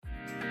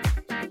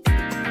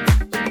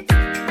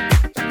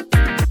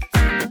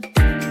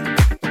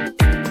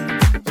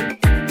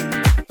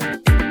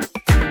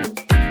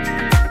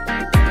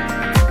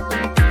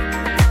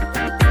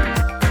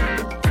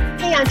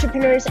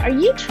entrepreneurs,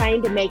 are you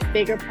trying to make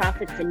bigger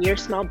profits in your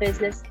small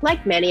business?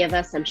 Like many of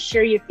us, I'm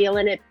sure you're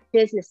feeling it.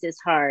 Business is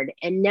hard.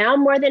 And now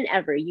more than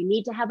ever, you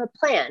need to have a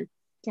plan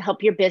to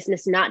help your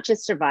business not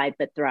just survive,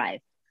 but thrive.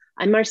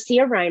 I'm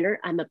Marcia Reiner.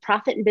 I'm a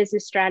profit and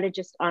business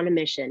strategist on a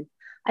mission.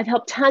 I've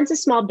helped tons of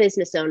small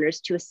business owners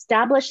to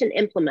establish and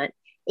implement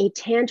a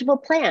tangible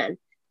plan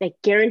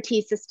that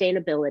guarantees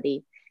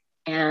sustainability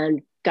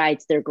and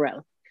guides their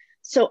growth.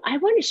 So I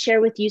want to share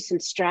with you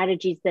some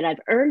strategies that I've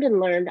earned and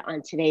learned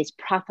on today's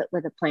Profit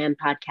with a Plan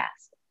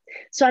podcast.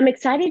 So I'm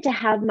excited to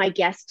have my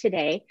guest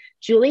today,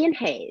 Julian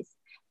Hayes.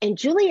 And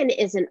Julian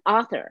is an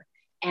author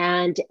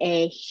and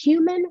a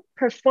human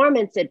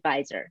performance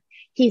advisor.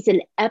 He's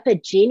an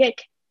epigenetic,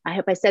 I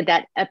hope I said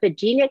that,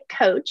 epigenetic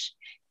coach,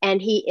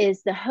 and he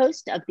is the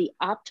host of the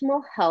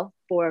Optimal Health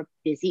for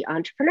Busy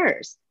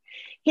Entrepreneurs.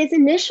 His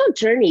initial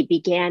journey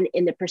began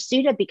in the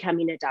pursuit of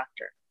becoming a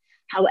doctor.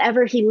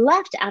 However, he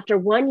left after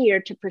 1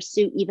 year to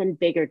pursue even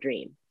bigger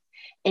dream.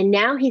 And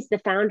now he's the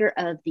founder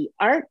of The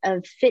Art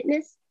of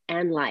Fitness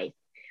and Life,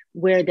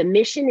 where the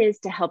mission is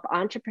to help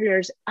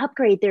entrepreneurs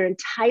upgrade their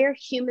entire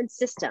human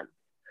system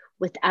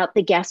without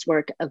the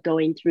guesswork of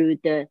going through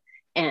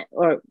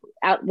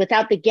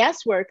without the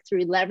guesswork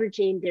through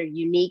leveraging their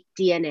unique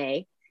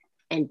DNA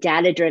and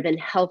data-driven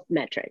health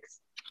metrics.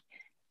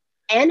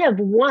 N of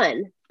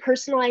 1,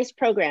 personalized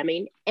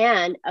programming,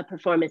 and a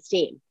performance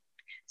team.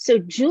 So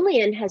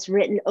Julian has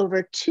written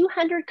over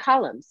 200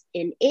 columns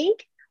in Inc.,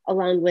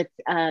 along with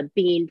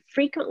being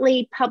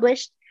frequently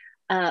published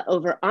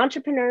over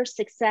Entrepreneur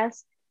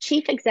Success,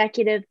 Chief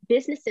Executive,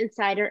 Business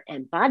Insider,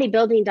 and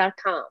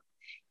Bodybuilding.com,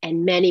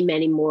 and many,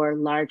 many more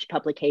large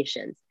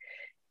publications.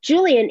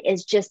 Julian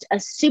is just a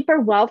super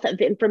wealth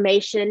of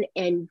information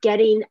in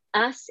getting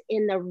us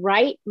in the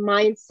right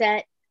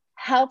mindset,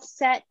 health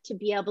set to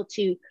be able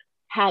to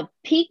have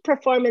peak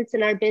performance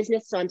in our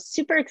business. So I'm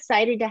super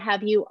excited to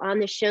have you on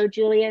the show,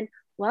 Julian.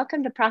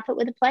 Welcome to Profit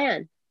with a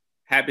Plan.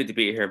 Happy to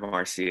be here,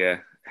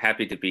 Marcia.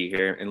 Happy to be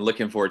here and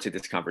looking forward to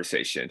this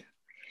conversation.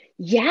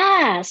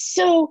 Yeah.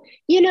 So,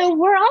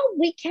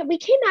 we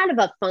came out of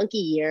a funky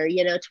year,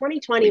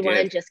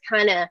 2021 just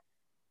kind of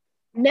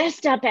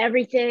messed up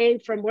everything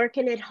from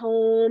working at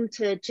home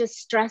to just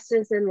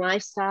stresses and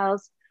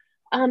lifestyles.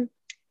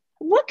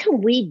 What can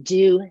we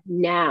do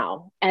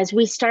now as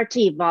we start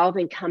to evolve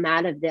and come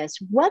out of this?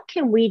 What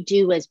can we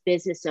do as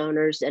business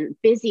owners and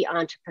busy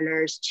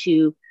entrepreneurs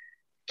to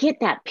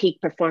get that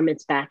peak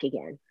performance back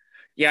again?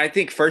 Yeah, I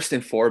think first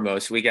and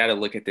foremost, we got to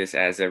look at this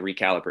as a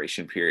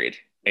recalibration period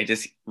and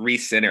just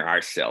recenter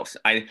ourselves.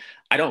 I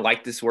don't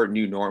like this word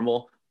new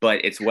normal,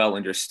 but it's well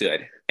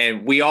understood.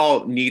 And we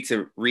all need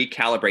to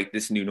recalibrate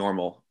this new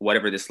normal,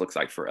 whatever this looks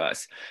like for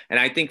us. And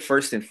I think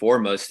first and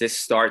foremost, this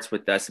starts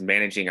with us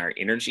managing our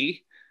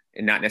energy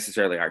and not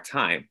necessarily our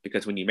time,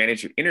 because when you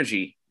manage your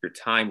energy, your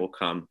time will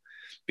come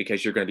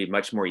because you're going to be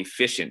much more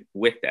efficient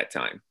with that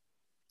time.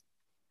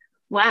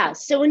 Wow.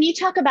 So when you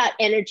talk about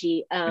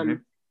energy, a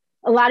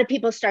lot of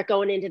people start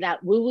going into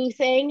that woo-woo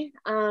thing.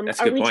 Are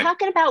we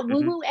talking about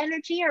woo-woo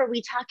energy, or are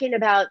we talking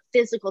about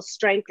physical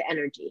strength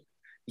energy?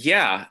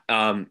 Yeah.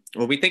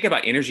 When we think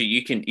about energy,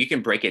 you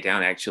can break it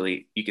down.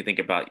 Actually, you can think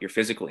about your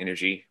physical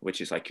energy, which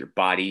is like your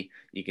body.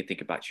 You can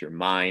think about your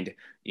mind.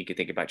 You can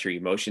think about your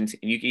emotions,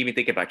 and you can even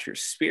think about your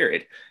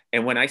spirit.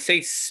 And when I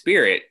say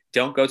spirit,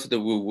 don't go to the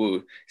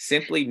woo-woo.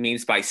 Simply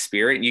means by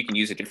spirit, and you can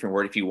use a different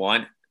word if you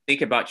want.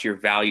 Think about your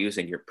values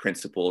and your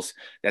principles.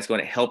 That's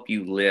going to help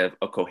you live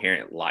a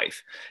coherent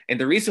life.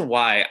 And the reason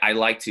why I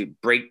like to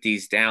break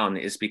these down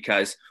is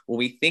because when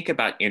we think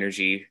about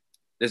energy,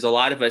 there's a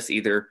lot of us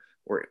either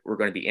we're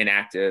going to be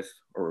inactive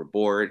or we're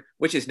bored,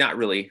 which is not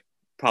really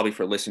probably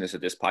for listeners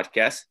of this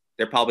podcast.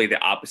 They're probably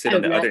the opposite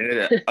on the other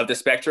end of the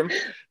spectrum.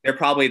 They're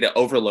probably the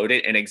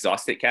overloaded and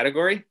exhausted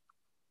category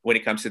when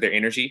it comes to their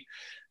energy.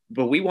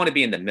 But we want to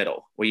be in the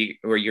middle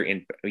where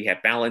you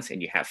have balance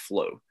and you have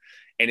flow.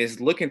 And it's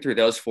looking through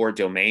those 4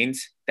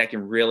 domains that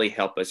can really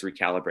help us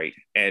recalibrate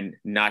and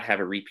not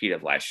have a repeat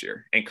of last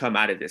year and come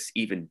out of this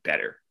even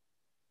better.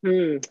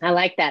 I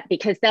like that,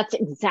 because that's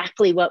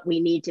exactly what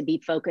we need to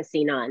be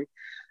focusing on.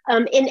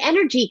 And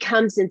energy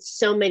comes in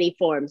so many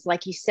forms,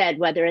 like you said,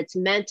 whether it's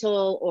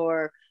mental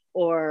or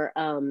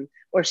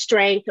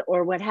strength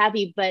or what have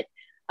you. But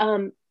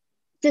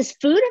does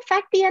food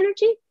affect the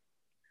energy?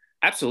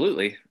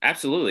 Absolutely.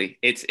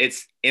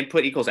 It's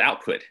input equals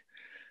output.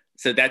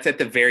 So that's at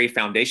the very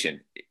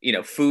foundation.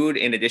 Food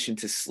in addition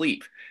to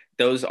sleep,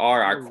 those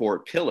are our core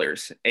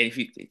pillars. And if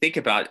you think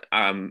about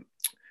our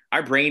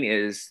brain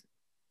is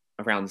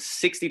around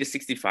 60 to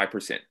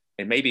 65%,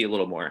 and maybe a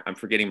little more, I'm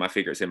forgetting my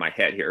figures in my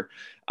head here,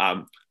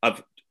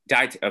 of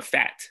diet of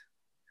fat.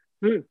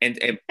 And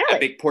really? A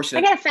big portion.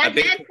 I got a fat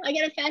head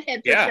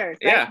for sure.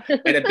 Yeah.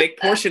 And a big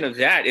portion of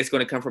that is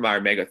going to come from our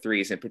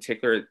omega-3s, in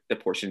particular, the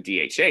portion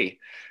DHA.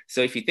 So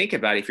if you think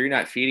about it, if you're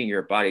not feeding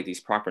your body these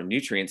proper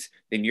nutrients,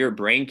 then your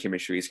brain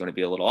chemistry is going to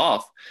be a little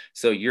off.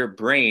 So your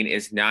brain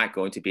is not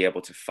going to be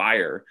able to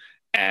fire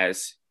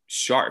as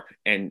sharp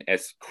and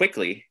as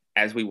quickly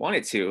as we want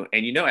it to.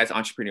 And as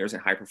entrepreneurs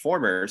and high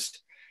performers,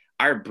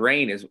 our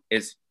brain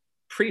is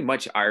pretty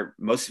much our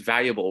most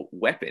valuable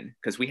weapon,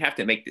 because we have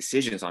to make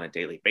decisions on a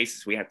daily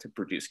basis. We have to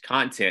produce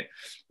content.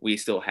 We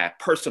still have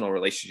personal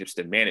relationships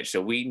to manage.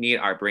 So we need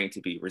our brain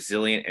to be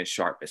resilient and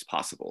sharp as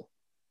possible.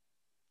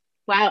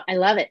 Wow, I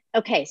love it.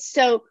 Okay,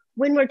 so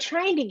when we're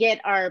trying to get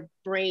our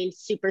brain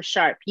super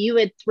sharp, you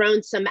had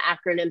thrown some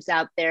acronyms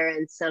out there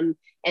and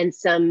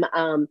some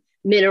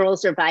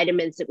minerals or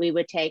vitamins that we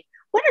would take.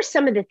 What are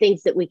some of the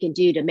things that we can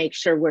do to make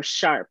sure we're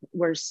sharp?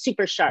 We're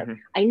super sharp.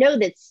 Mm-hmm. I know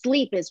that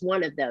sleep is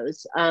one of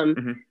those.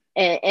 Mm-hmm.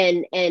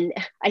 And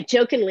I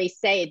jokingly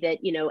say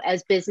that, you know,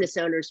 as business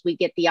owners, we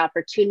get the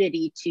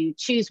opportunity to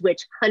choose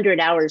which 100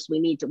 hours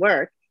we need to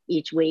work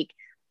each week,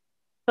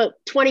 but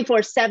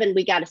 24/7,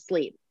 we got to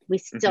sleep. We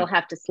still mm-hmm.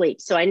 have to sleep.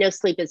 So I know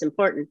sleep is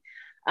important.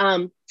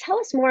 Tell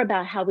us more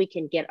about how we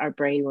can get our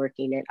brain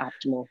working at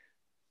optimal.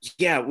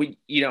 Yeah, when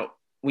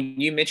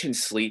you mention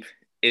sleep,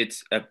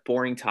 it's a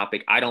boring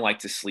topic. I don't like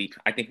to sleep.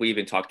 I think we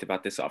even talked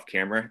about this off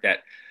camera, that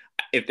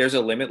if there's a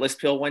limitless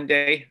pill one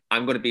day,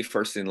 I'm going to be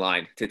first in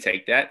line to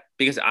take that,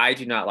 because I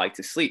do not like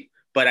to sleep.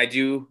 But I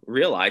do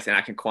realize, and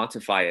I can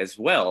quantify as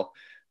well,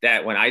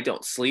 that when I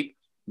don't sleep,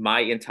 my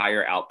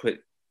entire output,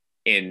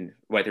 in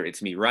whether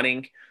it's me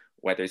running,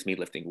 whether it's me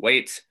lifting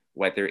weights,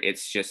 whether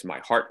it's just my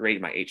heart rate,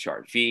 my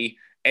HRV,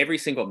 every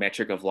single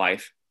metric of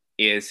life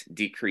is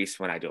decreased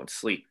when I don't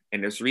sleep.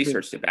 And there's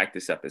research to back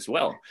this up as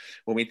well.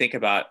 When we think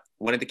about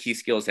one of the key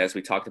skills, as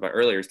we talked about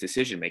earlier, is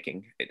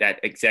decision-making, that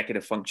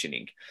executive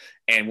functioning.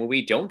 And when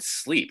we don't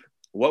sleep,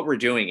 what we're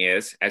doing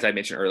is, as I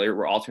mentioned earlier,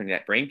 we're altering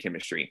that brain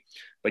chemistry.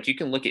 But you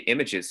can look at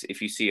images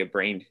if you see a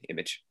brain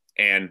image,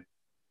 and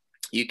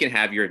you can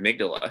have your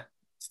amygdala.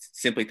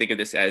 Simply think of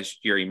this as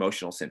your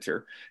emotional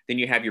center. Then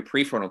you have your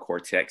prefrontal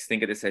cortex.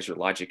 Think of this as your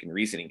logic and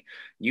reasoning.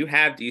 You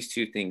have these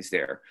two things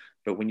there.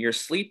 But when you're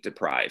sleep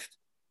deprived,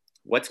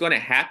 what's going to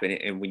happen,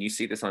 and when you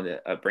see this on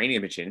the brain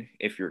imaging,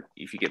 if you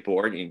get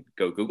bored and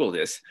go Google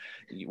this,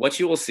 what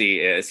you will see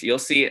is you'll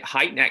see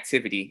heightened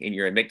activity in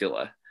your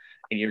amygdala,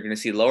 and you're going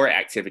to see lower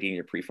activity in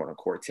your prefrontal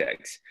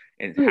cortex.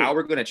 And how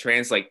we're going to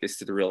translate this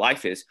to the real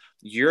life is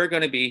you're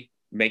going to be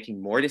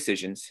making more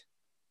decisions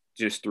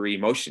just through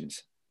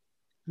emotions,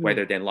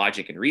 rather than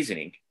logic and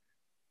reasoning.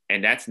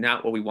 And that's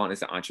not what we want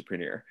as an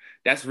entrepreneur.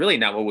 That's really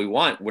not what we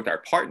want with our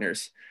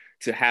partners,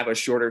 to have a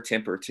shorter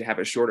temper, to have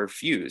a shorter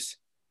fuse,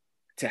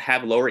 to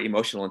have lower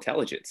emotional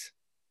intelligence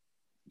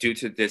due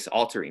to this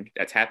altering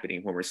that's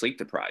happening when we're sleep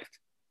deprived.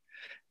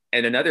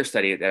 And another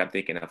study that I'm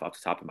thinking of off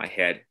the top of my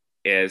head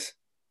is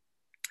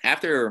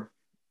after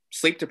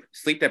sleep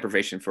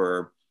deprivation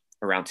for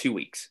around 2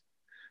 weeks,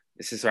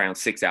 this is around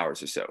 6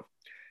 hours or so,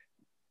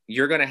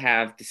 you're going to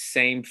have the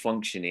same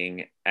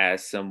functioning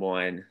as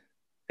someone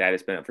that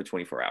has been up for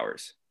 24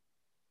 hours.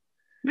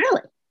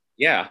 Really?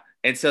 Yeah.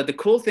 And so the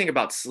cool thing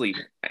about sleep,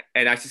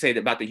 and I should say that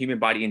about the human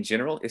body in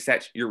general, is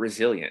that you're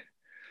resilient.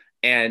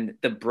 And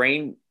the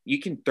brain, you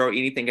can throw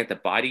anything at the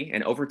body,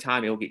 and over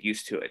time, it will get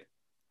used to it.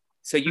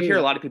 So you hear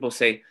a lot of people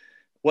say,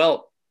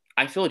 well,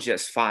 I feel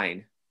just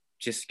fine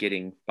just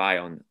getting by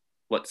on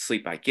what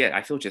sleep I get.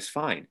 I feel just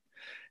fine.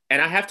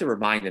 And I have to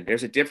remind them,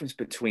 there's a difference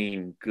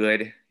between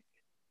good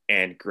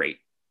and great.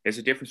 There's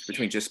a difference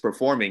between just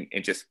performing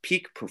and just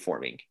peak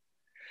performing.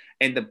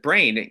 And the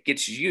brain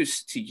gets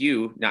used to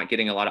you not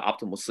getting a lot of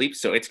optimal sleep.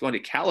 So it's going to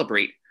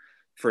calibrate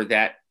for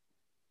that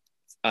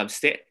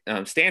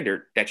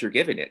standard that you're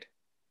giving it.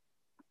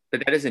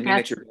 But that doesn't mean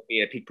that you're going to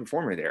be a peak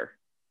performer there.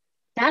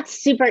 That's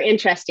super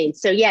interesting.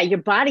 So yeah, your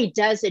body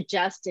does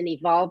adjust and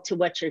evolve to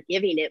what you're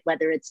giving it,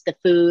 whether it's the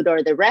food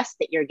or the rest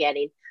that you're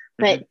getting.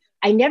 But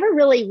I never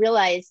really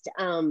realized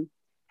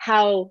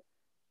how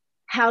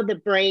the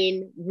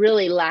brain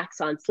really lacks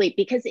on sleep,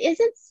 because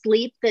isn't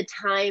sleep the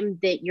time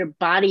that your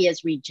body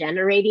is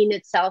regenerating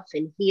itself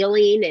and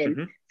healing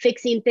and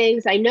fixing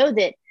things? I know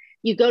that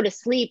you go to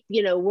sleep,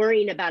 you know,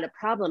 worrying about a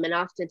problem, and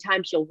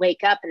oftentimes you'll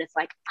wake up and it's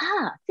like,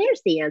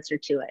 there's the answer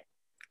to it.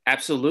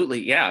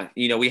 Absolutely. Yeah.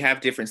 You know, we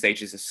have different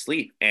stages of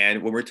sleep.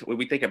 And when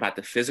we think about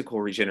the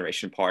physical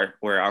regeneration part,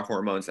 where our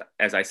hormones,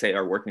 as I say,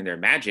 are working their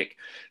magic,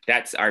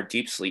 that's our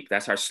deep sleep.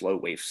 That's our slow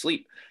wave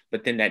sleep.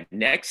 But then that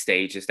next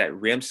stage is that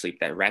REM sleep,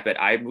 that rapid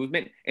eye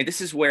movement. And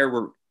this is where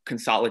we're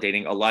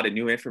consolidating a lot of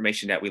new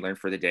information that we learned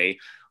for the day.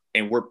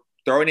 And we're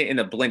throwing it in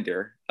a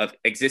blender of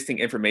existing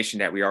information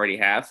that we already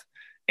have.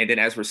 And then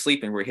as we're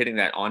sleeping, we're hitting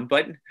that on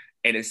button,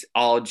 and it's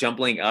all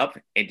jumbling up.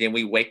 And then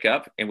we wake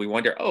up and we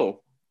wonder,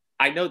 oh,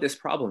 I know this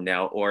problem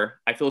now, or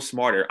I feel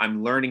smarter.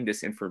 I'm learning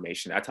this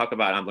information. I talk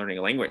about I'm learning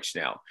a language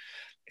now.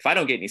 If I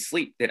don't get any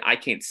sleep, then I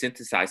can't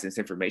synthesize this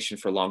information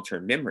for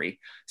long-term memory.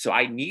 So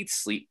I need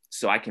sleep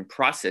so I can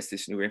process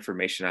this new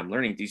information I'm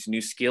learning, these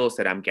new skills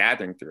that I'm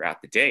gathering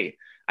throughout the day.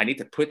 I need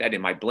to put that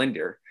in my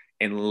blender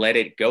and let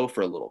it go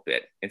for a little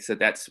bit. And so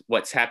that's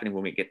what's happening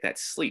when we get that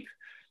sleep.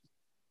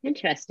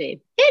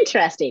 Interesting.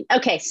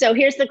 Okay, so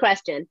here's the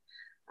question.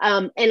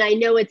 And I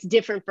know it's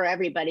different for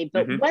everybody,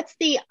 but what's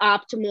the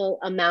optimal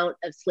amount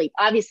of sleep?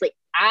 Obviously,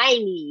 I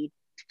need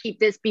to keep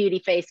this beauty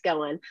face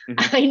going.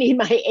 I need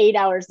my 8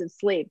 hours of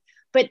sleep,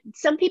 but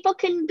some people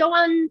can go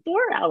on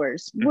 4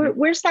 hours.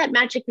 Where's that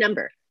magic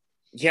number?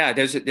 Yeah,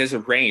 there's a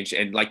range,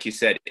 and like you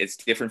said, it's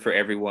different for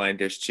everyone.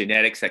 There's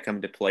genetics that come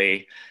into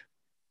play,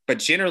 but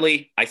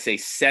generally, I say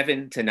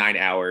 7 to 9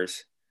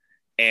 hours.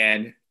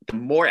 And the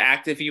more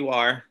active you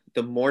are,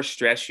 the more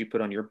stress you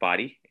put on your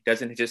body. It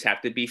doesn't just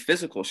have to be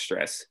physical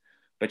stress,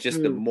 but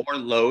just the Mm, more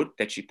load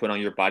that you put on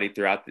your body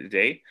throughout the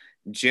day,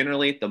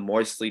 generally, the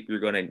more sleep you're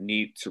going to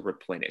need to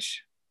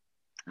replenish.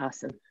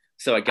 awesome.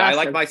 So Awesome.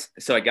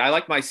 a guy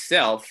like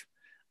myself,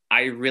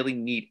 I really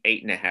need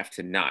 8.5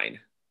 to 9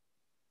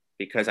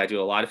 because I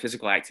do a lot of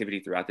physical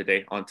activity throughout the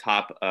day on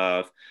top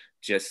of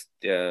just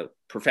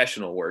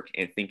professional work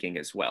and thinking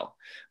as well.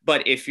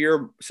 But if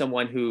you're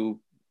someone who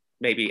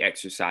maybe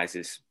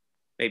exercises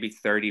maybe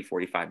 30,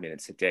 45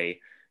 minutes a day,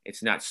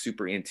 it's not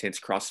super intense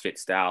CrossFit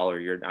style, or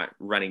you're not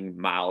running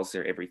miles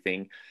or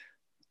everything,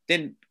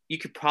 then you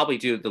could probably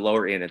do the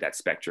lower end of that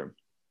spectrum.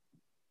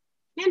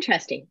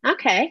 Interesting.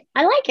 Okay.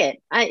 I like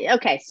it.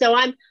 Okay. So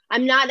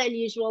I'm not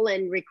unusual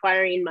in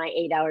requiring my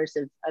 8 hours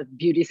of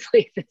beauty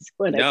sleep is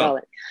what I call No,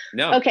 it.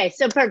 no. Okay.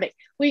 So perfect.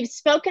 We've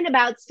spoken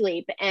about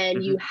sleep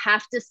and you Mm-hmm.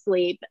 have to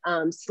sleep.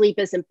 Sleep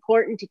is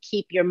important to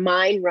keep your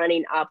mind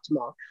running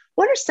optimal.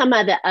 What are some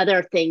of the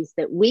other things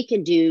that we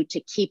can do to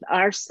keep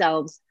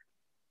ourselves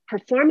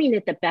performing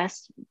at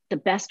the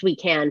best we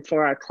can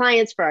for our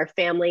clients, for our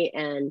family,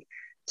 and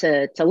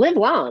to live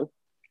long?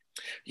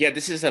 Yeah,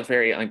 this is a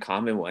very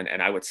uncommon one,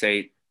 and I would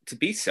say to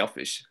be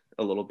selfish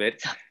a little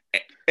bit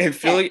and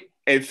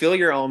Okay. fill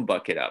your own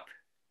bucket up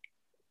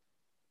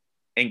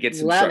and get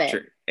some Love it.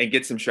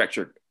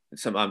 structure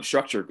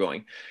structure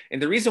going.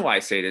 And the reason why I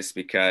say this is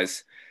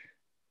because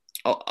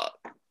a,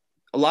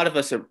 a lot of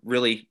us are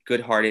really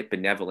good-hearted,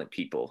 benevolent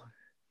people,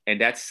 and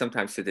that's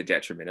sometimes to the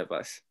detriment of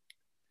us.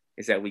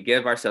 Is that we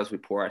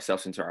pour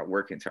ourselves into our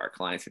work, into our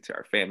clients, into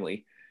our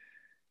family,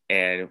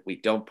 and we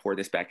don't pour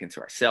this back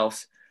into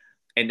ourselves.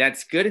 And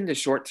that's good in the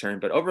short term,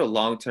 but over the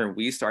long term,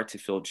 we start to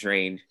feel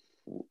drained.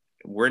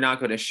 We're not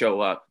going to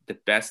show up the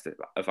best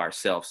of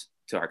ourselves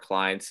to our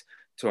clients,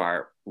 to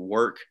our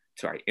work,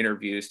 to our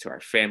interviews, to our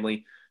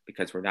family,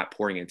 because we're not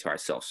pouring into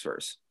ourselves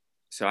first.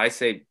 So I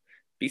say,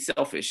 be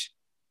selfish.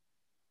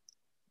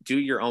 Do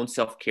your own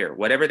self care,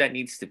 whatever that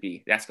needs to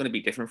be. That's going to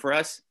be different for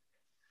us.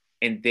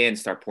 And then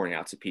start pouring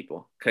out to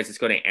people because it's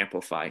going to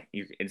amplify.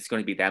 It's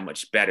going to be that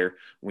much better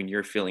when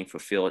you're feeling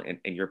fulfilled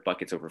and your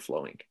bucket's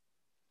overflowing.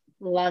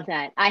 Love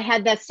that. I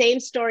had that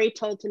same story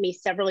told to me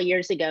several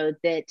years ago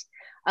that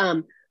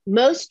um,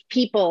 most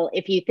people,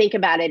 if you think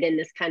about it in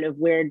this kind of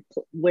weird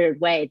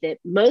way, that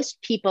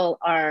most people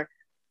are,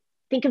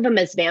 think of them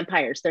as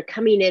vampires. They're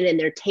coming in and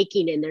they're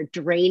taking and they're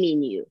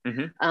draining you.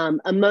 Mm-hmm.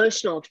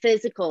 Emotional,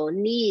 physical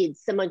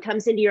needs. Someone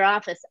comes into your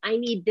office, I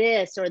need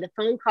this, or the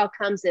phone call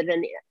comes at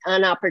an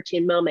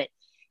unopportune moment.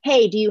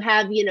 Hey, do you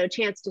have,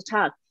 chance to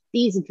talk?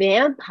 These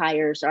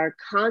vampires are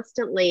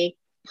constantly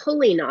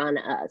pulling on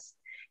us.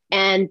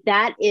 And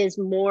that is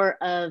more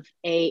of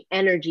a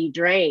energy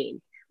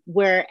drain.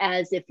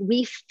 Whereas if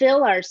we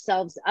fill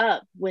ourselves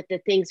up with the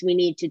things we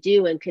need to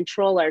do and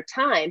control our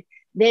time,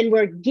 then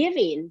we're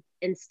giving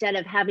instead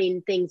of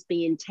having things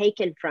being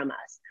taken from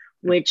us,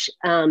 which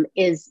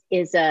is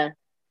a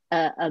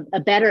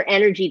better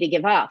energy to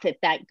give off. If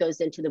that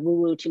goes into the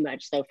woo woo too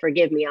much, so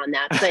forgive me on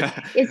that. But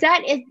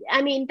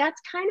I mean,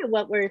 that's kind of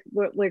what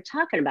we're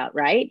talking about,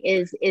 right?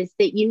 Is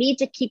that you need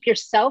to keep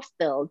yourself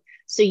filled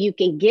so you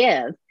can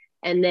give,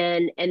 and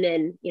then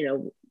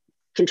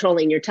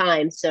controlling your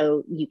time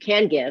so you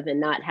can give and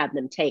not have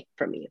them take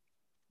from you.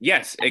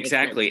 Yes, That makes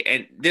sense. exactly.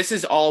 And this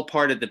is all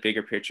part of the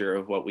bigger picture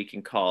of what we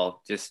can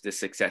call just the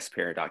success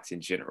paradox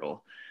in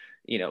general.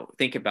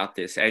 Think about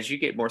this. As you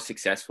get more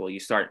successful, you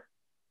start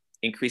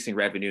increasing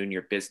revenue in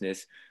your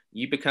business,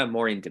 you become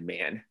more in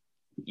demand.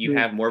 You Mm-hmm.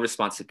 have more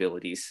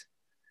responsibilities.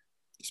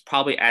 There's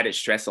probably added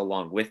stress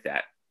along with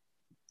that.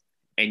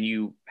 And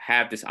you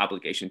have this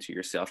obligation to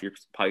yourself. You're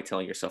probably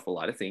telling yourself a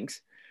lot of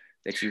things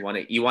that you want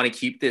to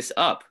keep this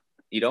up.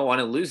 You don't want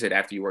to lose it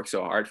after you work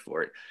so hard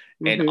for it.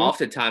 And Mm-hmm.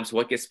 oftentimes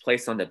what gets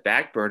placed on the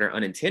back burner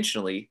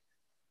unintentionally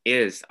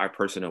is our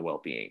personal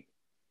well-being.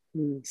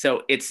 Mm-hmm.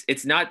 So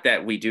it's not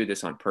that we do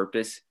this on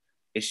purpose.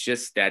 It's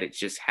just that it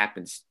just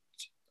happens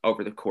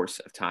over the course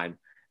of time.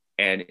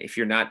 And if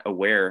you're not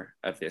aware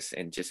of this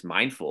and just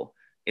mindful,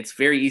 it's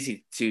very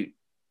easy to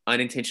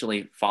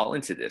unintentionally fall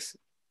into this.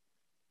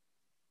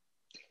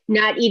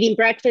 Not eating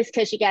breakfast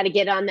because you got to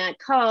get on that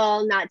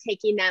call, not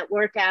taking that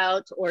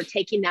workout or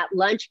taking that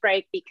lunch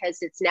break because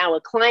it's now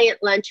a client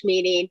lunch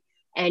meeting,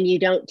 and you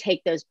don't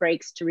take those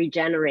breaks to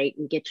regenerate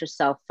and get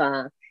yourself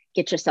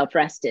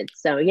rested.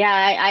 So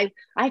yeah,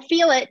 I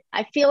feel it.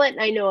 I feel it.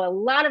 And I know a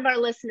lot of our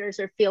listeners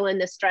are feeling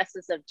the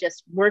stresses of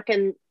just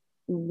working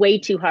way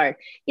too hard.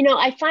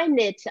 I find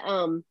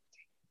that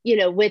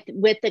with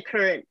the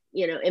current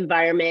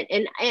environment,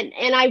 and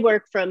I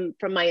work from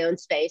my own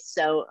space,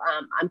 so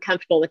I'm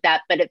comfortable with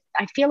that. But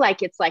I feel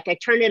like it's like I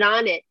turn it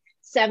on at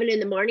 7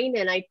 a.m,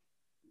 and I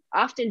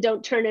often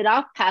don't turn it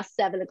off past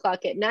 7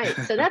 o'clock at night.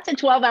 So that's a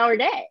 12-hour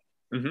day.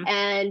 Mm-hmm.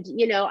 And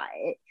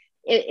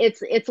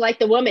it's like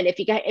the woman, if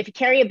you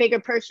carry a bigger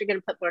purse, you're going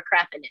to put more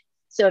crap in it.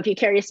 So if you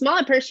carry a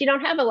smaller purse, you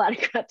don't have a lot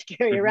of crap to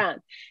carry Mm-hmm.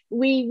 around.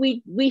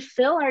 We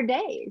fill our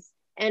days,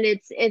 and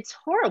it's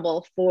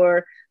horrible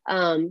for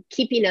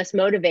keeping us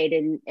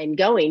motivated and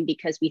going,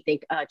 because we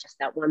think, oh, just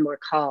that one more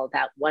call,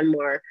 that one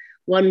more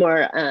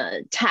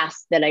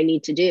task that I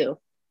need to do.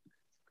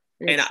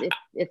 And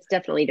It's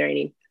definitely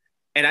draining.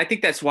 And I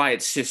think that's why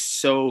it's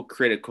just so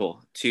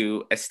critical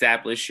to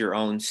establish your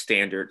own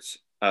standards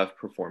of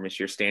performance,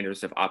 your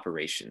standards of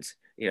operations.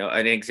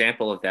 An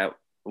example of that,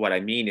 what I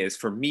mean is,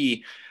 for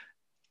me,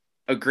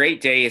 a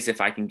great day is if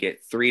I can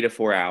get 3 to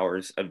 4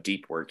 hours of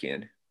deep work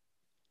in.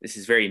 This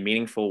is very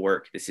meaningful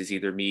work. This is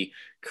either me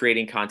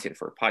creating content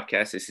for a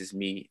podcast, this is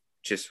me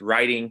just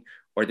writing,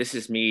 or this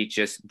is me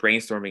just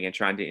brainstorming and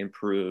trying to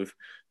improve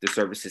the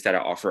services that I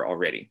offer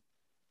already.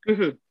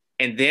 Mm-hmm.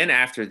 And then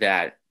after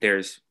that,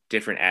 there's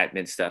different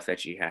admin stuff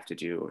that you have to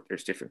do.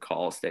 There's different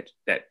calls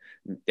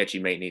that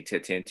you may need to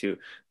attend to.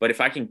 But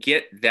if I can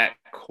get that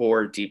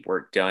core deep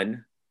work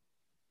done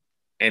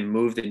and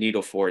move the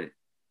needle forward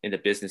in the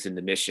business and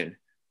the mission,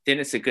 then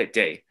it's a good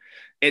day.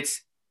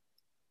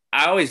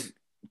 I always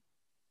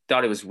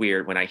thought it was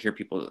weird when I hear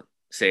people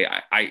say,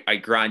 I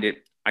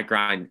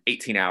grind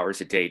 18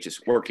 hours a day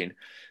just working.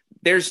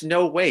 There's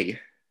no way,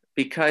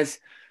 because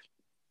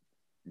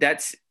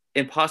that's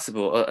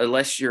impossible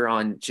unless you're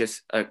on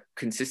just a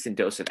consistent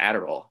dose of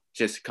Adderall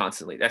just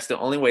constantly. That's the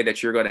only way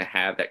that you're going to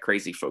have that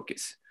crazy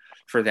focus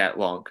for that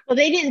long. Well,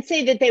 they didn't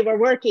say that they were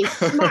working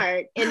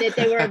smart and that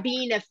they were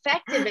being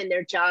effective in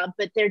their job,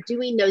 but they're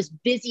doing those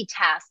busy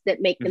tasks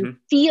that make them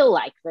feel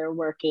like they're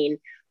working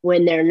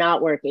when they're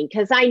not working.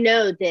 Because I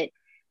know that,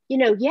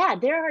 yeah,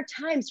 there are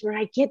times where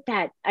I get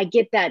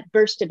that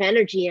burst of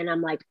energy and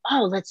I'm like,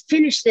 oh, let's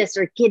finish this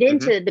or get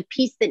into the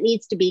piece that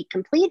needs to be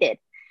completed.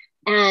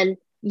 And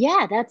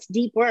yeah, that's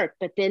deep work.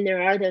 But then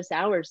there are those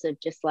hours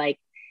of just like,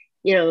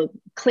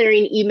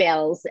 clearing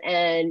emails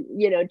and,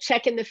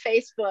 checking the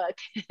Facebook.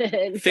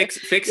 And,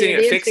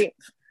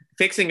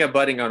 fixing a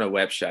button on a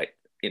website.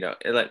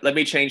 Let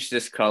me change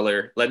this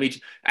color. I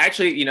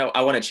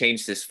want to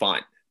change this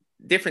font.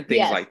 Different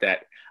things like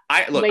that.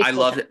 I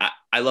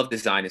love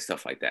design and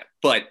stuff like that.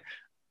 But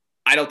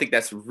I don't think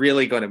that's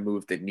really going to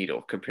move the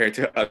needle compared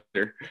to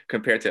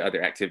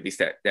other activities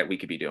that we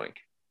could be doing.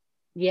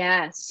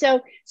 Yeah. So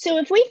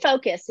if we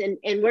focus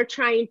and we're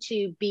trying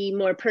to be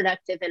more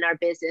productive in our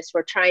business,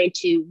 we're trying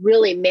to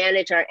really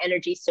manage our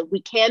energy so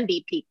we can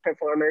be peak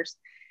performers.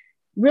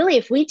 Really,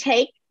 if we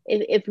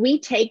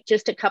take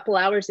just a couple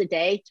hours a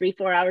day,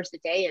 3-4 hours a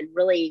day, and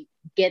really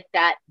get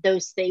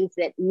those things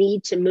that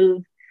need to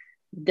move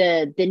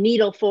the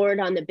needle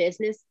forward on the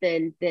business,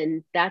 then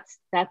that's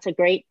a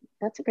great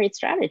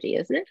strategy,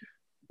 isn't it?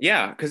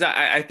 Yeah, because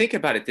I think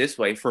about it this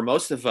way. For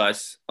most of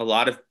us, a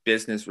lot of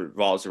business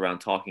revolves around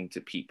talking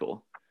to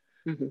people.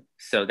 Mm-hmm.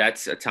 So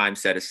that's a time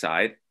set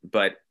aside.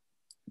 But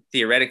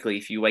theoretically,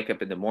 if you wake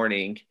up in the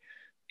morning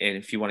and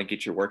if you want to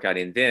get your workout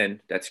in, then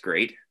that's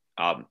great.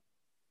 And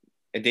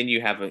then you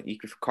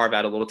can carve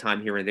out a little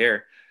time here and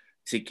there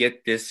to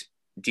get this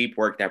deep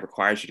work that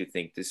requires you to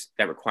think,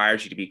 that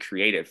requires you to be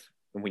creative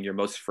when you're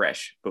most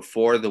fresh,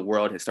 before the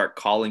world has started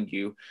calling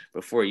you,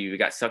 before you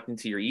got sucked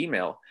into your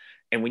email.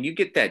 And when you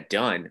get that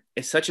done,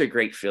 it's such a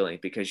great feeling,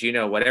 because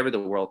whatever the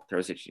world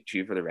throws at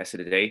you for the rest of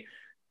the day,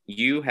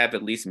 you have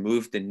at least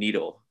moved the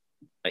needle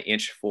an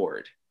inch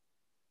forward.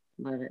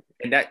 Love it.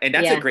 And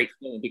that's a great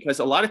feeling, because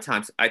a lot of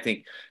times, I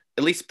think,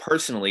 at least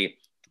personally,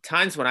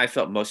 times when I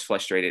felt most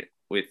frustrated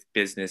with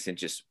business and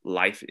just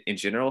life in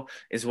general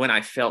is when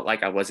I felt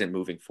like I wasn't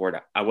moving forward.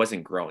 I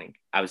wasn't growing.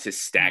 I was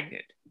just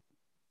stagnant.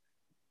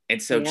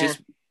 And so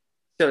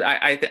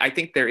I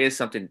think there is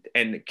something,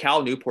 and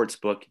Cal Newport's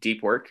book,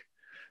 Deep Work,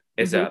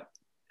 it's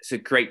a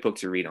great book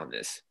to read on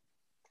this.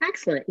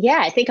 Excellent. Yeah,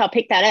 I think I'll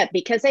pick that up,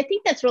 because I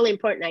think that's really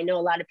important. I know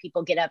a lot of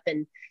people get up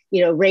and,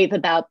 rave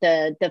about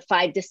the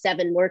 5 to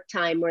 7 work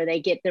time where they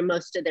get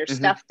most of their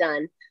stuff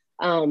done.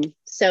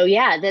 So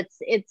yeah,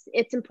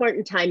 it's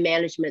important time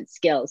management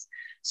skills.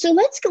 So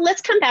let's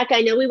come back. I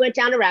know we went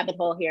down a rabbit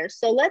hole here.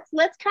 So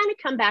let's kind of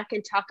come back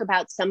and talk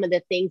about some of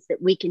the things that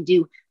we can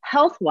do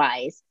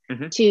health-wise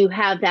to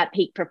have that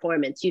peak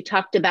performance. We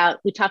talked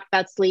about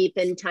sleep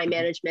and time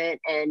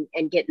management and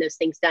getting those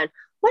things done.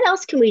 What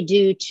else can we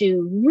do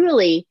to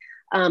really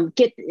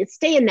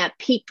stay in that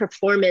peak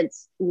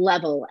performance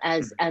level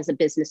as a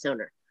business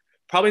owner?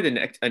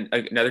 Probably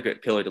another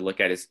good pillar to look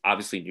at is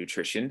obviously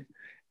nutrition.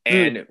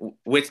 And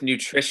with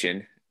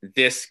nutrition,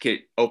 this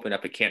could open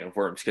up a can of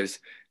worms, because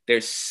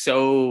there's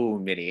so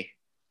many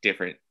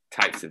different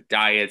types of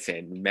diets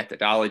and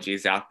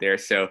methodologies out there.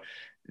 So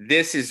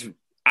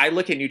I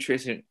look at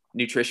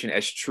nutrition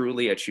as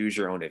truly a choose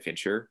your own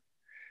adventure.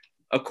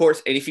 Of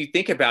course, and if you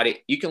think about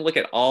it, you can look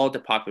at all the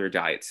popular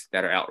diets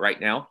that are out right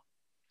now.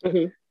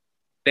 Mm-hmm.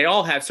 They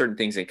all have certain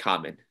things in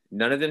common.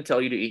 None of them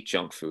tell you to eat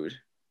junk food,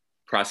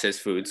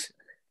 processed foods,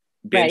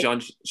 binge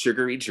on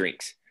sugary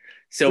drinks.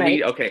 So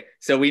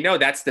we know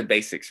that's the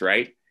basics,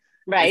 right?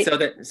 Right.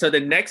 And so the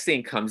next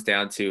thing comes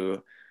down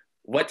to,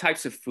 what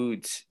types of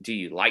foods do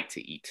you like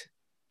to eat?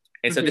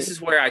 And so this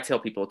is where I tell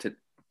people to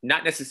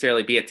not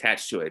necessarily be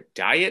attached to a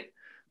diet,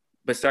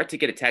 but start to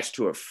get attached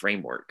to a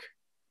framework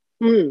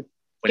Mm,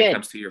 when it good.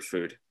 comes to your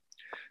food.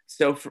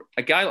 So for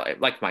a guy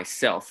like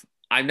myself,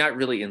 I'm not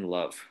really in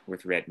love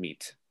with red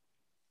meat.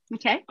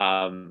 Okay.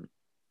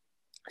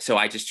 So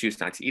I just choose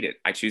not to eat it.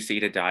 I choose to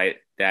eat a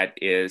diet that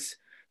is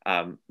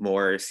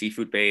more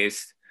seafood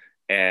based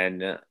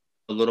and a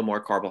little more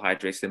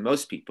carbohydrates than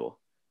most people,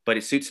 but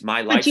it suits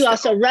my But you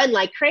also lifestyle. run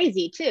like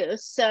crazy too.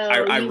 So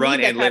I you run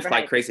need the and live like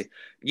carbohydrates. crazy.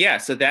 Yeah,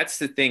 so that's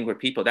the thing with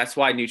people. That's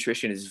why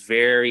nutrition is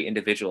very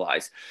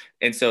individualized.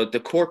 And so the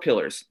core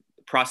pillars,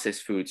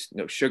 processed foods,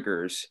 no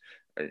sugars.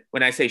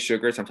 When I say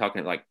sugars, I'm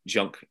talking like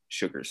junk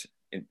sugars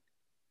and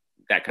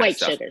that kind of White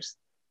stuff. sugars.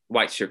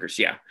 White sugars,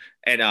 yeah.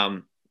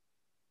 And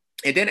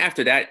then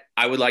after that,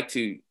 I would like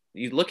to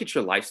you look at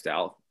your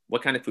lifestyle.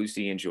 What kind of foods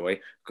do you enjoy?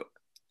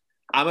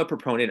 I'm a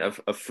proponent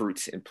of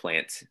fruits and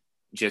plants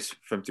just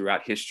from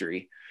throughout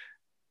history.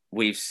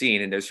 We've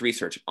seen, and there's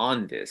research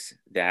on this,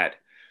 that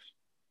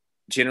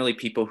generally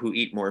people who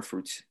eat more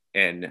fruits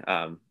and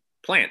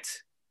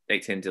plants, they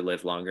tend to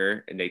live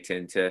longer and they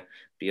tend to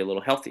be a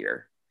little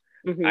healthier.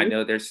 I Hmm.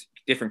 know there's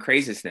different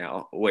crazes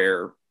now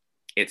where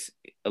it's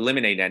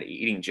eliminating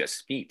eating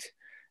just meat.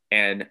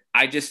 And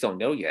I just don't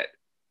know yet.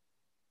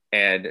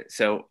 And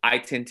so I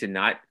tend to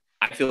not,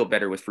 I feel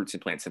better with fruits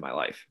and plants in my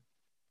life.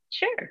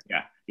 Sure.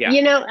 Yeah. Yeah.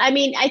 You know, I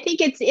mean, I think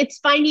it's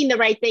finding the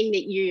right thing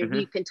that Hmm.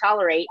 you can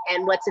tolerate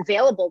and what's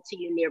available to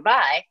you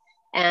nearby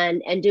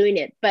and doing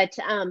it. But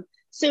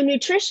so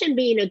nutrition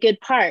being a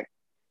good part,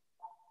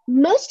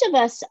 most of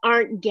us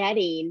aren't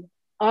getting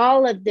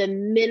all of the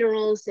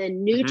minerals and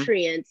Hmm.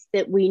 nutrients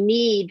that we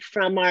need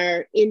from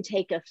our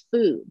intake of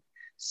food.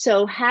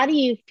 So how do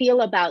you feel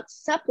about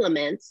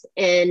supplements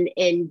and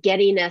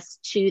getting us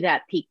to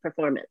that peak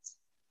performance?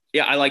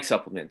 Yeah, I like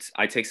supplements.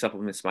 I take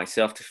supplements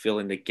myself to fill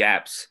in the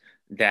gaps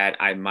that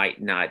I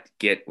might not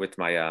get with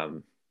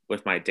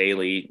my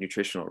daily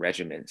nutritional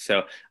regimen.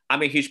 So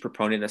I'm a huge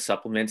proponent of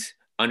supplements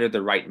under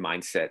the right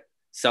mindset. Mm,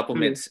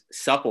 Supplements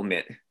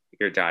supplement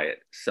your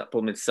diet.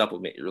 Supplements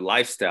supplement your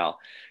lifestyle.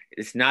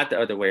 It's not the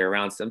other way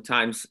around.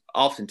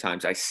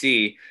 Oftentimes, I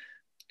see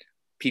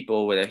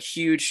people with a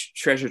huge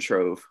treasure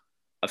trove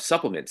of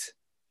supplements,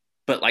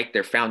 but like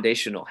their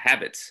foundational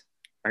habits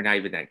are not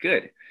even that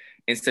good.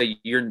 And so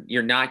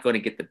you're not going to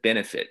get the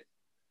benefit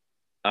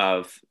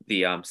of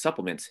the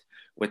supplements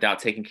without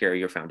taking care of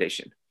your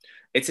foundation.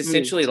 It's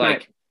essentially smart.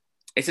 like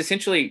it's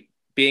essentially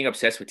being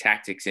obsessed with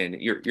tactics, and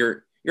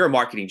you're a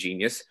marketing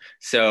genius.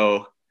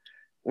 So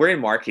we're in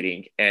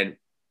marketing, and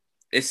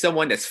it's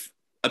someone that's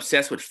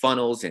obsessed with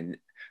funnels and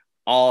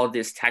all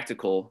this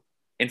tactical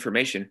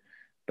information,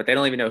 but they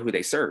don't even know who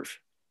they serve.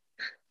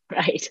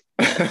 Right.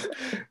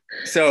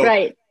 So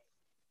Right.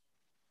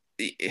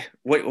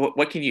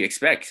 what can you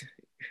expect?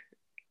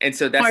 And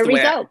so that's More the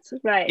way results.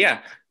 Right.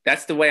 yeah,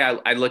 that's the way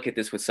I look at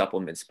this with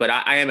supplements. But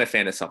I am a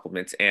fan of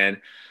supplements. And,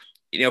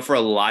 for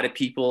a lot of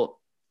people,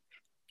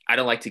 I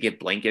don't like to give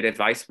blanket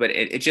advice, but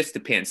it just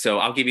depends. So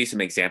I'll give you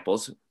some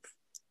examples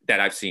that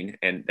I've seen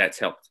and that's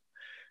helped.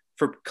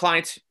 For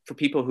clients, for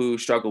people who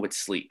struggle with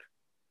sleep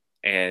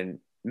and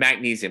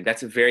magnesium,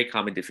 that's a very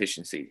common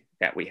deficiency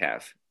that we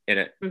have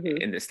Hmm.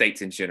 in the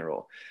States in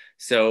general.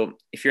 So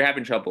if you're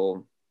having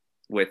trouble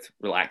with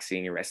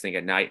relaxing and resting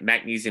at night,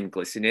 magnesium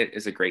glycinate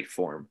is a great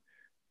form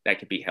that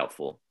can be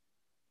helpful.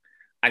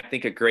 I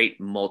think a great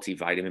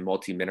multivitamin,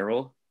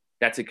 multi-mineral,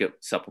 that's a good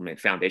supplement,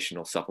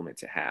 foundational supplement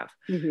to have.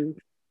 Hmm.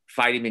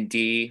 Vitamin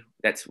D,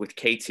 that's with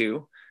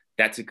K2,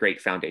 that's a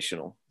great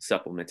foundational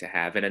supplement to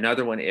have. And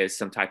another one is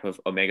some type of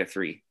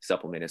omega-3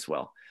 supplement as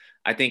well.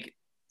 I think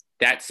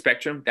that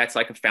spectrum, that's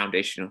like a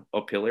foundational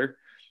pillar.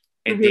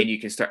 Hmm. And then you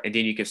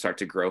can start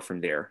to grow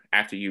from there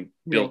after you Right.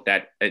 built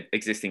that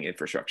existing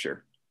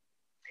infrastructure.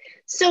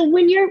 So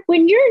when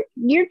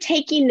you're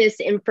taking this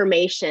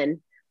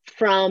information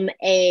from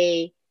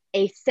a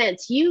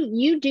sense,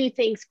 you do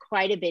things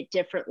quite a bit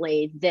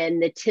differently than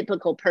the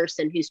typical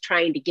person who's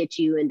trying to get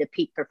you into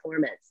peak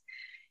performance.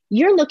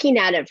 You're looking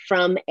at it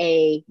from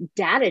a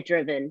data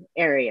driven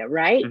area,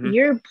 right? Mm-hmm.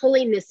 You're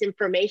pulling this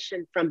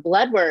information from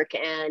blood work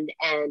and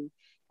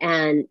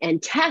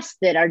tests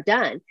that are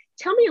done.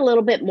 Tell me a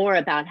little bit more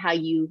about how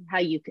you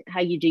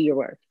do your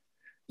work.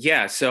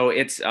 Yeah, so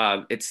it's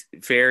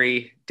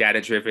very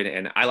data driven,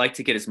 and I like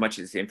to get as much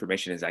as the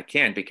information as I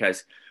can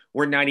because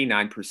we're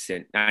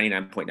 99%,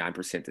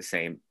 99.9% the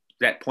same.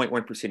 That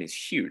 0.1% is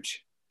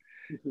huge.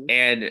 Mm-hmm.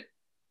 And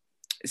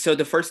so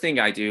the first thing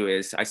I do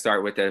is I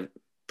start with a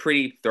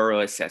pretty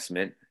thorough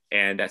assessment,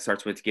 and that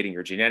starts with getting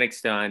your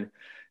genetics done.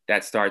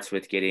 That starts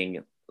with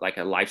getting like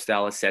a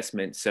lifestyle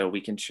assessment, so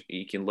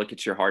you can look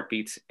at your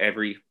heartbeats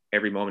every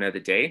moment of the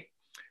day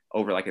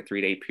over like a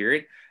 3-day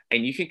period,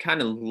 and you can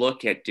kind of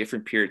look at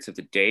different periods of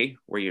the day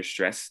where you're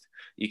stressed.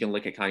 You can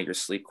look at kind of your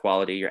sleep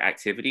quality, your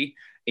activity,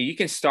 and you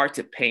can start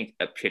to paint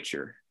a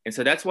picture. And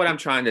so that's what I'm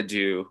trying to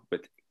do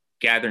with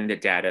gathering the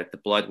data, the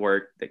blood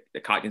work, the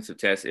cognitive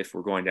tests, if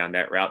we're going down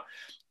that route.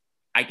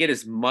 I get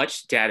as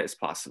much data as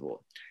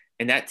possible.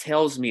 And that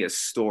tells me a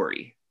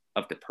story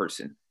of the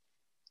person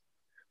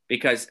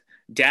because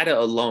data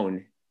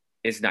alone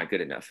is not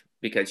good enough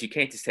because you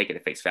can't just take it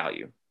at face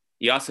value.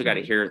 You also got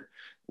to Mhm. hear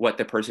what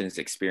the person is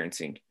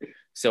experiencing.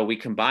 So we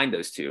combine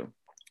those two.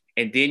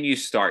 And then you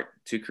start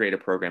to create a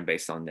program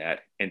based on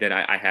that. And then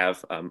I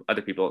have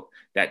other people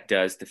that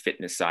does the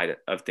fitness side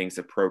of things,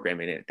 of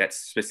programming it that's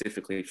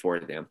specifically for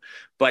them.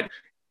 But,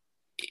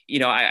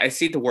 I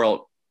see the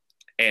world,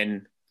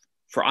 and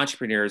for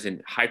entrepreneurs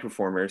and high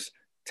performers,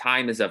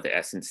 time is of the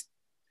essence.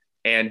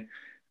 And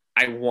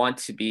I want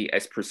to be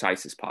as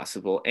precise as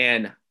possible.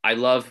 And I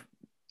love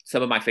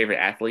some of my favorite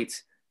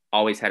athletes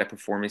always had a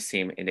performance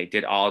team, and they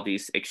did all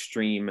these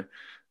extreme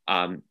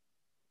um,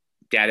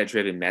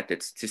 data-driven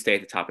methods to stay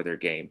at the top of their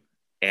game.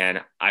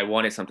 And I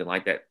wanted something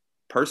like that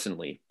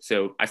personally.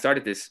 So I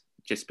started this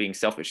just being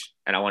selfish,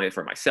 and I wanted it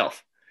for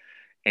myself.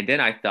 And then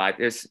I thought,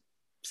 there's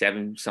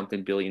 7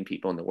 something billion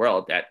people in the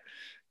world, that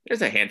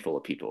there's a handful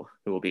of people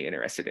who will be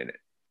interested in it.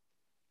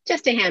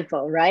 Just a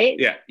handful, right?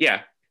 Yeah.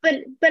 Yeah. But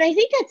I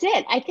think that's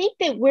it. I think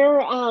that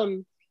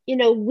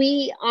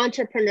we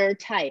entrepreneur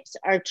types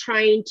are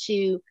trying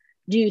to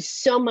do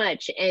so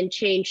much and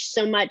change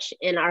so much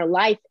in our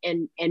life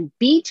and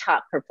be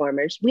top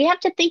performers. We have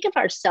to think of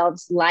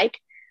ourselves like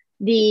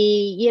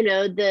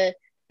the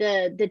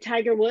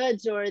Tiger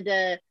Woods, or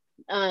I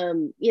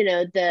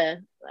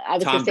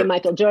was going to say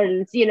Michael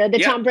Jordan's, the Yeah.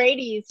 Tom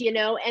Brady's,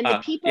 and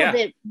the people Yeah.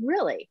 that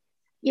really,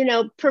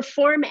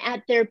 perform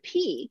at their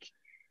peak.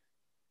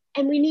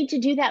 And we need to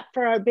do that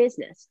for our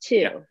business too.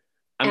 Yeah.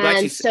 I'm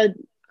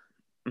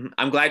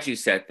glad you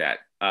said that,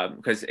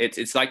 because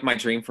it's like my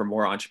dream for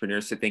more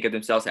entrepreneurs to think of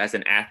themselves as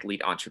an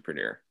athlete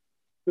entrepreneur.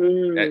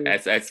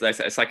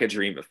 It's like a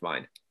dream of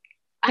mine.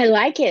 I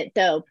like it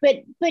though.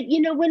 But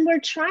when we're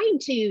trying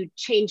to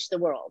change the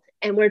world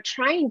and we're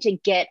trying to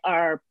get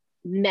our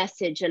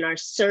message and our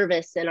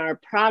service and our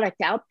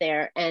product out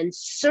there and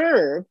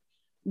serve,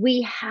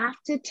 we have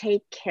to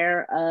take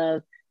care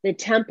of the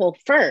temple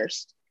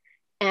first.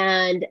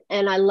 And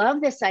I love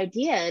this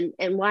idea,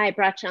 and why I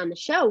brought you on the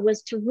show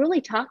was to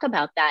really talk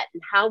about that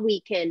and how we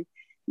can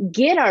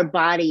get our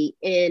body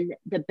in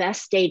the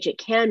best stage it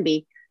can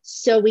be,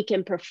 so we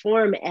can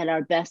perform at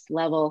our best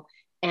level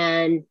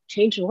and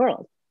change the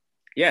world.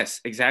 Yes,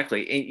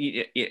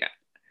 exactly.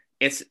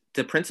 It's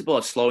the principle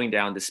of slowing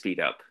down to speed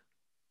up.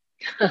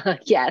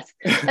 Yes,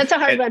 that's a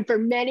hard one for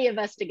many of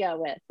us to go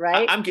with,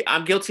 right?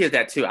 I'm guilty of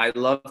that too. I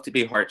love to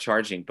be hard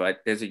charging,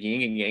 but there's a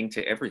yin and yang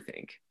to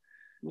everything.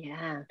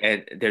 Yeah.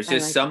 And there's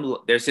just some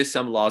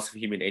laws of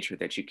human nature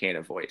that you can't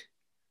avoid.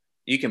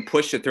 You can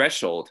push the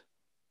threshold,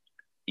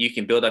 you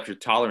can build up your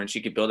tolerance,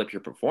 you can build up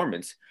your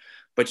performance,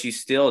 but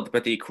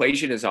the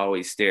equation is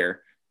always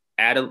there.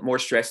 Add more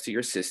stress to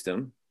your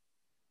system,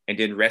 and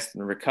then rest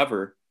and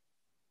recover.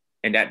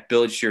 And that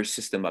builds your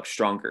system up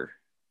stronger.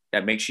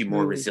 That makes you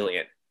more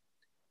resilient.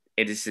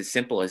 It is as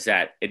simple as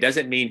that. It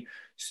doesn't mean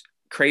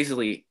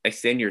crazily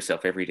extend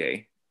yourself every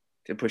day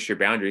to push your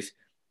boundaries.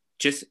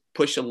 Just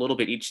push a little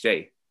bit each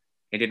day,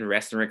 and then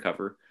rest and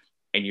recover.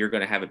 And you're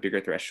going to have a bigger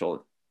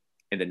threshold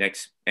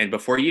and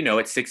before you know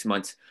it, 6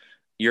 months,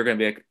 you're going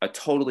to be a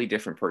totally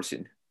different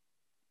person.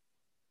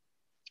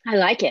 I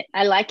like it.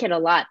 I like it a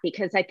lot,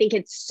 because I think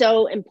it's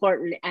so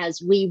important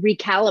as we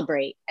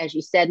recalibrate, as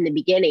you said in the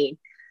beginning,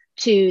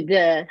 to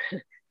the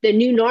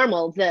new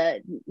normal,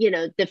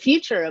 the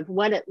future of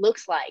what it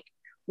looks like.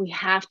 We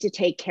have to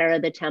take care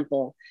of the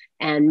temple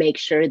and make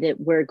sure that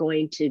we're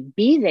going to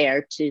be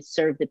there to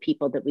serve the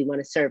people that we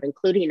want to serve,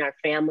 including our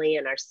family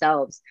and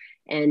ourselves,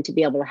 and to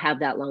be able to have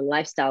that long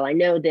lifestyle. I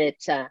know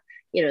that,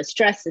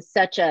 stress is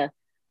such a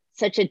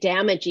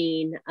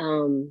damaging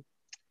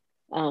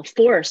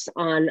force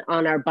on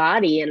our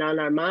body and on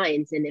our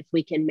minds. And if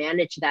we can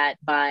manage that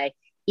by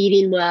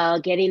eating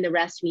well, getting the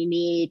rest we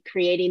need,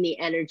 creating the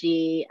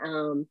energy,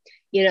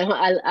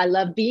 I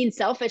love being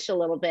selfish a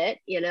little bit,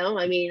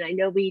 I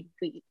know we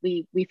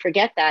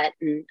forget that.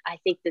 And I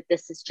think that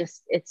this is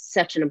it's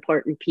such an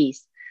important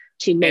piece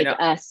to make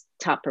us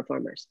top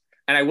performers.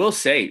 And I will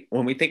say,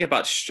 when we think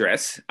about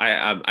stress,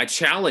 I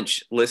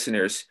challenge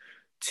listeners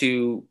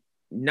to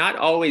not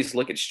always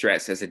look at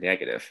stress as a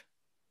negative.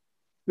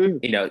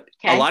 Okay.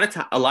 A lot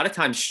of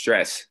times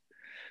stress,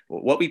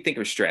 what we think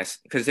of stress,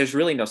 because there's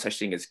really no such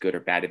thing as good or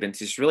bad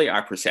events, it's really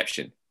our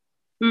perception.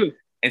 And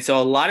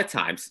so a lot of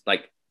times,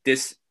 like,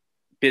 this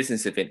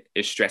business event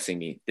is stressing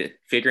me.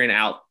 Figuring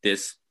out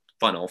this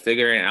funnel,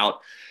 figuring out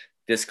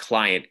this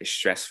client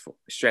is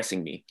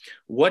stressing me.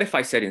 What if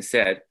I said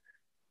instead,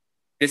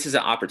 this is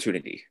an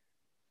opportunity?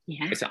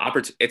 Yeah. It's an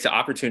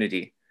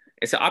opportunity.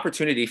 It's an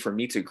opportunity for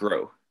me to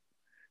grow.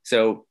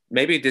 So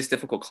maybe this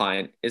difficult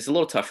client is a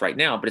little tough right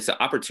now, but it's an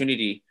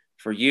opportunity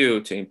for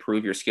you to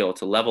improve your skill,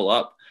 to level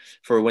up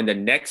for when the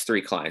next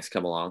 3 clients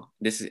come along.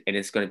 It's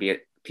going to be a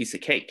piece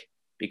of cake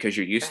because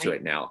you're used to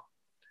it now.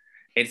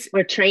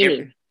 We're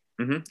training.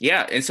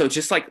 Yeah. And so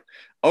just like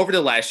over the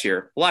last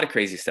year, a lot of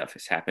crazy stuff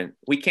has happened.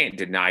 We can't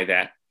deny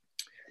that,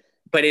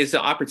 but it's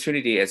an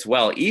opportunity as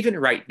well. Even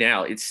right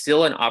now, it's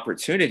still an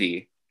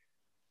opportunity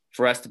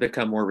for us to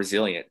become more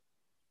resilient.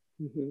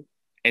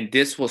 And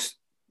this will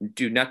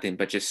do nothing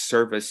but just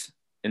serve us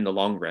in the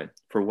long run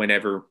for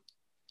whenever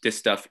this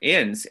stuff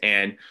ends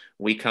and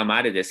we come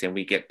out of this and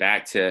we get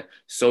back to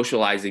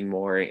socializing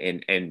more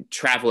and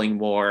traveling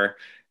more,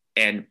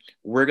 and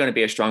we're going to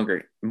be a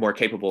stronger, more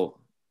capable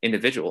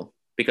individual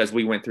because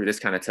we went through this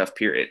kind of tough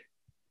period.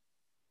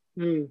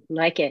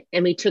 Like it.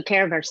 And we took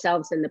care of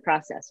ourselves in the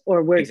process,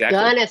 or we're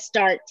going to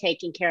start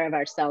taking care of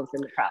ourselves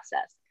in the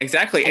process.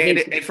 Exactly.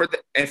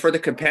 And for the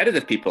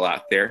competitive people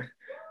out there,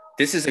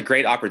 this is a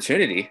great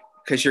opportunity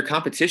because your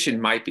competition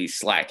might be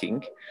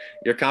slacking.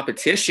 Your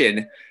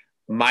competition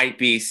might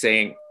be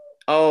saying,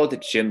 oh, the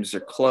gyms are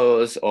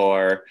closed,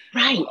 or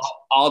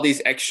all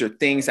these extra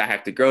things I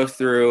have to go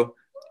through.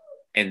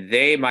 And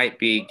they might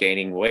be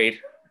gaining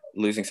weight,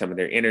 losing some of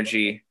their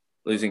energy,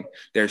 losing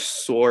their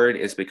sword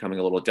is becoming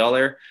a little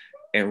duller.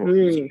 And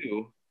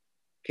you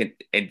can,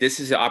 and this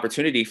is an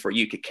opportunity for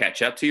you to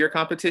catch up to your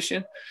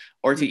competition,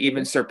 or to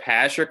even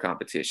surpass your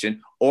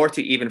competition, or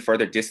to even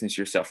further distance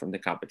yourself from the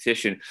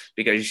competition,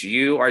 because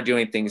you are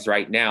doing things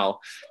right now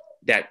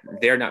that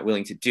they're not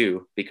willing to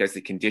do because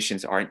the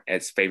conditions aren't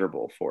as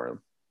favorable for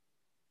them.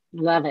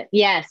 Love it.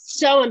 Yes.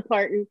 So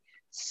important.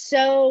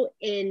 So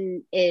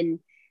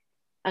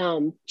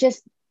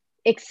just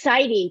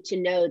exciting to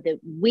know that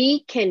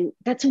we can,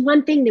 that's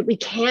one thing that we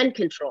can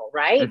control,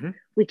 right?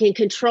 We can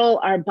control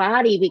our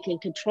body, we can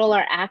control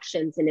our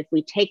actions. And if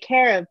we take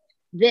care of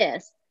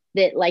this,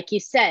 that, like you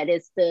said,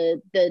 is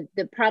the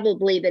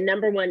probably the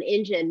number one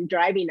engine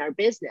driving our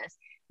business,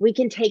 we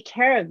can take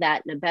care of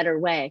that in a better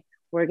way.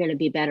 We're going to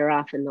be better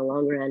off in the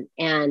long run.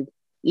 And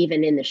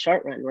even in the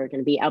short run, we're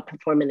going to be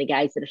outperforming the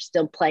guys that are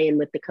still playing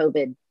with the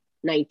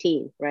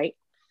COVID-19, right?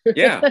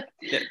 Yeah.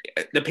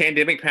 The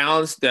pandemic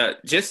pounds,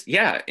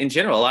 in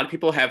general, a lot of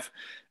people have,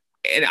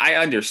 and I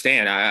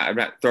understand, I'm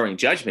not throwing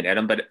judgment at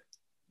them, but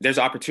there's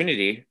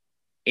opportunity.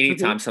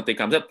 Anytime something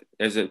comes up,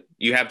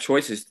 you have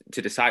choices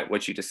to decide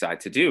what you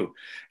decide to do.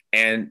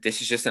 And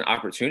this is just an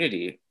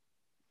opportunity.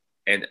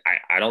 And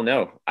I don't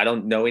know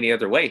any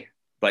other way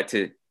but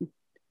to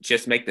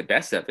just make the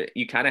best of it.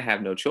 You kind of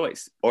have no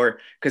choice, or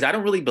because I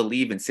don't really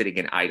believe in sitting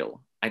in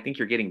idle. I think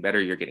you're getting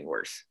better, you're getting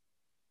worse.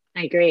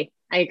 I agree.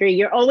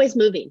 You're always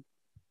moving.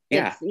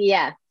 Yeah.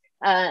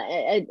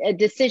 A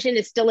decision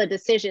is still a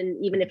decision,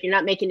 even if you're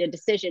not making a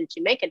decision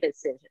to make a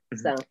decision.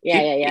 So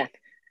yeah.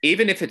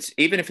 Even if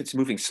it's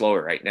moving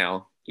slower right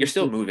now, you're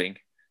still moving.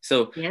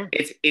 So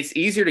it's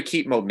easier to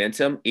keep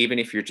momentum, even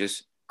if you're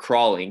just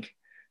crawling,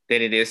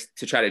 than it is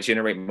to try to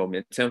generate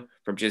momentum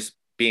from just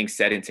being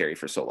sedentary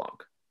for so long.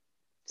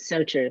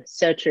 So true.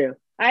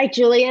 All right,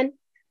 Julian,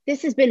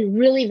 this has been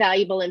really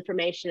valuable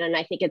information. And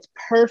I think it's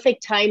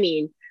perfect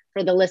timing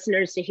for the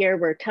listeners to hear.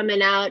 We're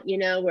coming out,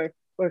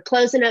 we're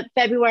closing up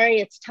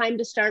February. It's time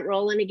to start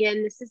rolling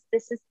again. This is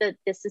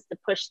the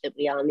push that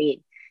we all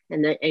need,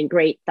 and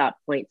great thought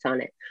points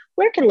on it.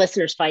 Where can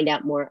listeners find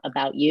out more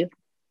about you?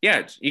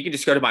 Yeah, you can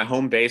just go to my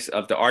home base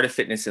of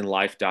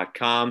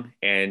theartoffitnessandlife.com,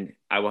 and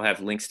I will have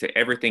links to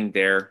everything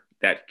there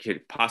that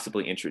could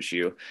possibly interest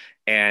you.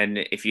 And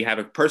if you have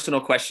a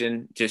personal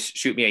question, just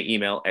shoot me an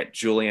email at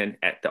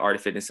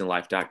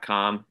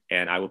julian@theartoffitnessandlife.com,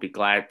 and I will be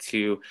glad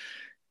to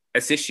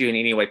assist you in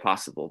any way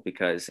possible,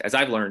 because as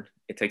I've learned,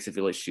 it takes a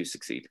village to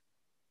succeed.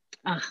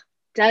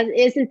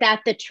 Isn't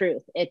that the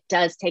truth? It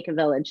does take a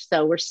village.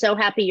 So we're so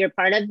happy you're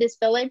part of this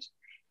village.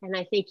 And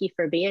I thank you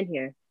for being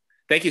here.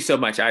 Thank you so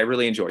much. I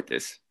really enjoyed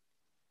this.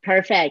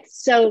 Perfect.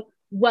 So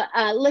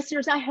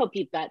listeners, I hope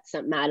you've got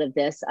something out of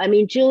this. I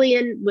mean,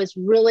 Julian was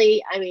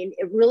really,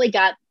 it really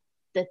got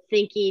the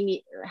thinking,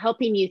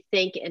 helping you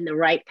think in the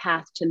right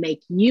path to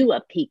make you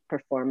a peak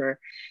performer.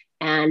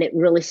 And it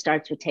really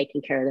starts with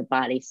taking care of the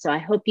body. So I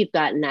hope you've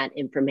gotten that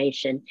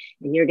information,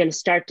 and you're going to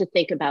start to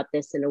think about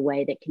this in a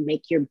way that can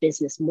make your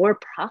business more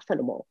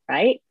profitable,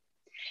 right?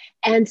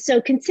 And so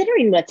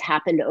considering what's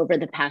happened over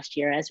the past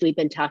year, as we've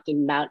been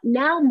talking about,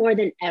 now more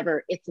than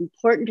ever, it's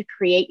important to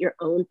create your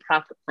own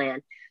profit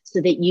plan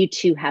so that you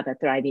too have a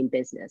thriving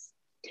business.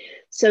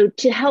 So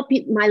to help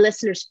my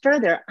listeners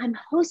further, I'm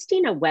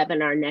hosting a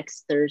webinar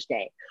next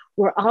Thursday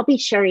where I'll be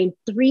sharing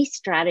 3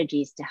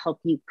 strategies to help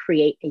you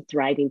create a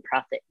thriving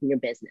profit in your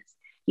business.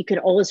 You can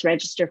always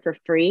register for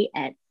free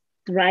at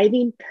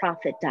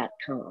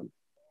thrivingprofit.com.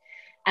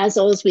 As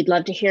always, we'd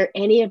love to hear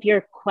any of your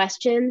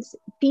questions,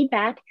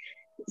 feedback.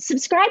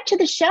 Subscribe to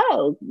the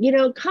show,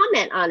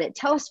 comment on it.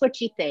 Tell us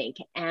what you think,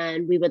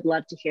 and we would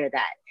love to hear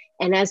that.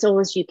 And as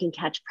always, you can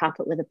catch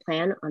Profit with a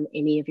Plan on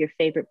any of your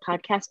favorite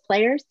podcast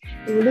players.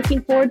 And we're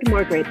looking forward to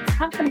more great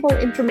profitable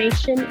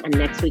information on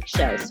next week's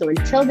show. So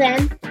until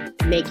then,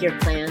 make your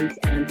plans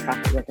and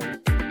profit with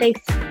them.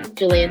 Thanks,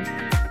 Julian.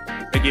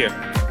 Thank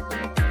you.